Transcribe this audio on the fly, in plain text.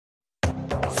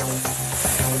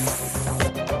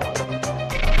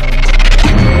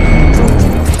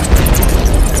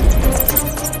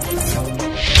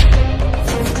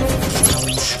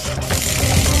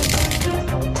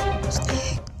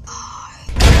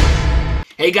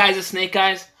Hey guys, it's Snake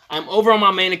Eyes. I'm over on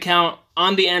my main account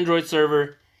on the Android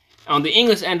server, on the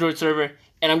English Android server,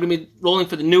 and I'm going to be rolling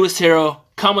for the newest hero,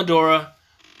 Commodora.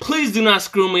 Please do not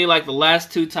screw me like the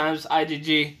last two times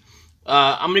IGG.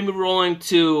 I'm going to be rolling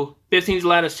to 15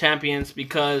 Gelatinous Champions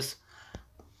because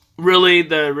really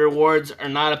the rewards are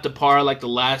not up to par like the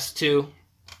last two.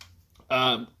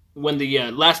 When the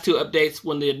last two updates,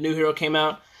 when the new hero came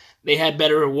out, they had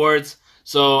better rewards.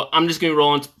 So I'm just going to be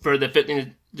rolling for the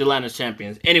 15 Gelatinous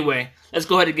Champions. Anyway, let's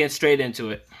go ahead and get straight into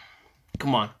it.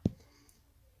 Come on.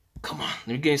 Come on.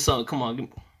 Let me get you something. Come on.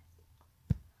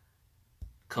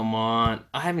 Come on.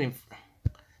 I haven't even...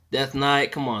 Death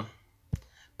Knight. Come on.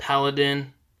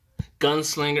 Paladin.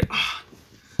 Gunslinger.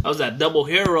 That was that double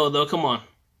hero, though. Come on.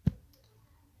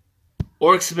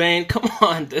 Orcsbane. Come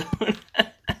on, dude.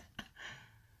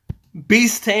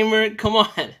 Beast Tamer. Come on.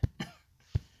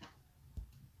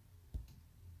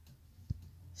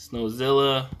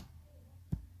 Snowzilla.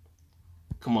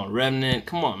 Come on, Remnant.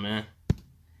 Come on, man.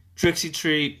 Trixie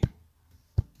Treat.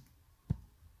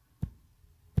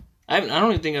 I don't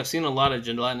even think I've seen a lot of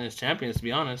Gelatinous Champions, to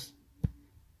be honest.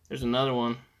 There's another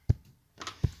one.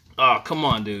 Oh, come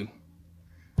on, dude.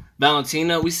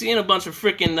 Valentina. We've seen a bunch of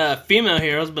freaking female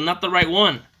heroes, but not the right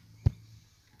one.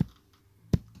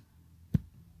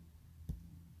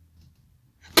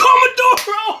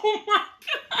 Commodora! Oh my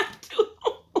god, dude.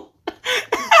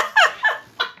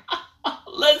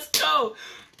 Let's go.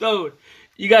 Dude,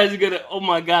 you guys are gonna... Oh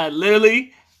my god,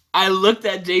 literally, I looked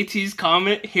at JT's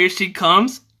comment, here she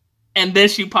comes, and then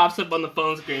she pops up on the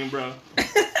phone screen, bro.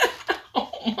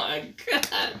 Oh my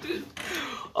god, dude.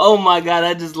 Oh my god,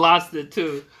 I just lost it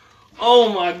too.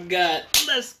 Oh my god.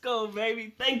 Let's go,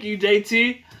 baby. Thank you,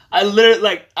 JT. I literally,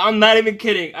 like, I'm not even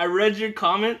kidding. I read your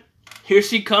comment, here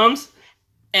she comes,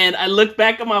 and I looked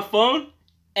back at my phone,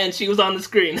 and she was on the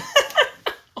screen.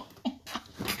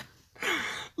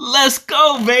 Let's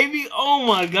go, baby. Oh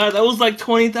my god, that was like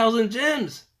 20,000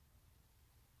 gems.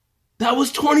 That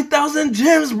was 20,000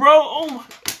 gems, bro. Oh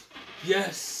my...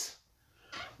 Yes.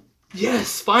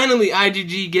 Yes, finally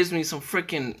IGG gives me some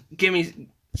freaking...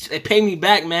 They pay me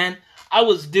back, man. I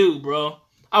was due, bro.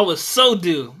 I was so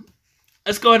due.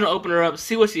 Let's go ahead and open her up,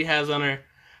 see what she has on her.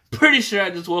 Pretty sure I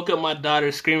just woke up my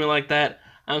daughter screaming like that.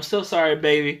 I'm so sorry,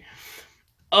 baby.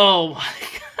 Oh my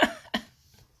god.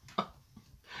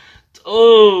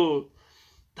 Oh,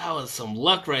 that was some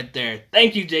luck right there.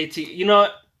 Thank you, JT. You know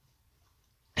what?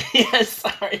 Yeah,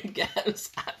 sorry, guys.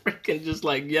 I freaking just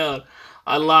like, yo,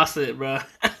 I lost it, bro.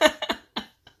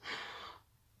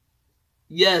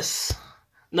 Yes.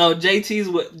 No,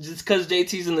 JT's just because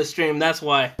JT's in the stream. That's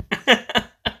why.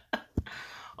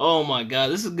 Oh my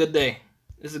god, this is a good day.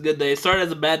 This is a good day. It started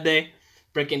as a bad day.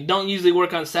 Freaking don't usually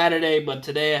work on Saturday, but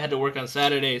today I had to work on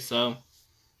Saturday, so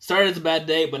started as a bad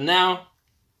day, but now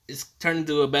it's turned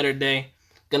into a better day.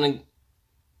 I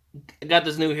got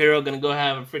this new hero. Gonna go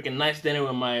have a freaking nice dinner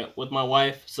with my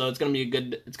wife. So it's gonna be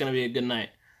a good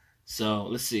night. So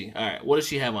let's see. All right, what does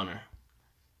she have on her?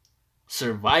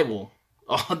 Survival.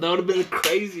 Oh, that would have been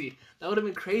crazy. That would have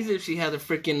been crazy if she had the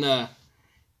freaking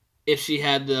if she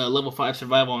had the level 5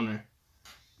 survival on her.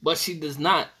 But she does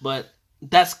not. But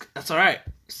that's all right.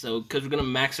 So because we're gonna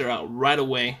max her out right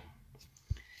away,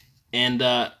 and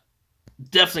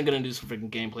definitely gonna do some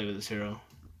freaking gameplay with this hero.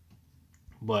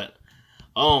 But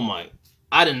oh my,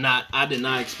 I did not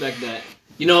expect that.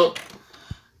 You know,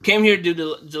 came here to do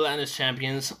the Gelatinous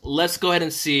Champions. Let's go ahead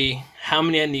and see how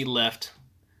many I need left.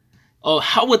 Oh,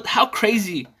 how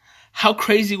crazy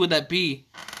would that be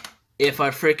if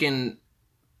I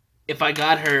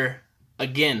got her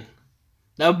again?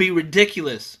 That would be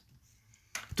ridiculous.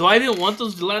 Do I even want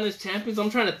those Gelatinous Champions? I'm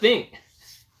trying to think.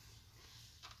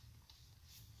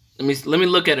 Let me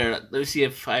look at her. Let me see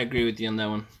if I agree with you on that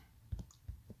one.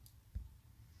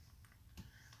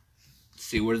 Let's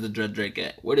see, where's the Dread Drake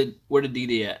at? Where did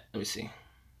DD at? Let me see.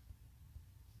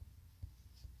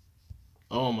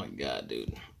 Oh my god,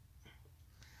 dude.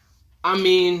 I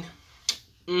mean,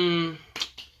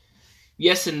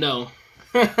 yes and no.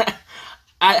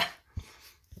 I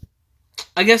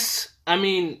guess, I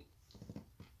mean,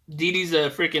 DD's a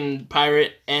freaking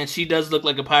pirate, and she does look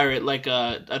like a pirate, like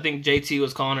I think JT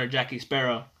was calling her Jackie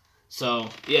Sparrow. So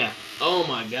yeah. Oh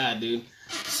my god, dude.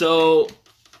 So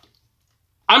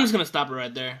I'm just gonna stop it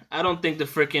right there. I don't think the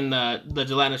freaking the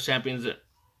Gelatinous Champions.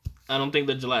 I don't think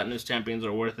the Gelatinous Champions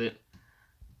are worth it.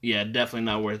 Yeah, definitely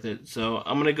not worth it. So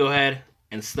I'm gonna go ahead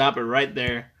and stop it right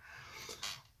there.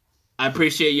 I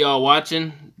appreciate y'all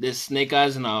watching this Snake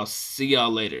Eyes, and I'll see y'all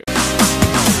later.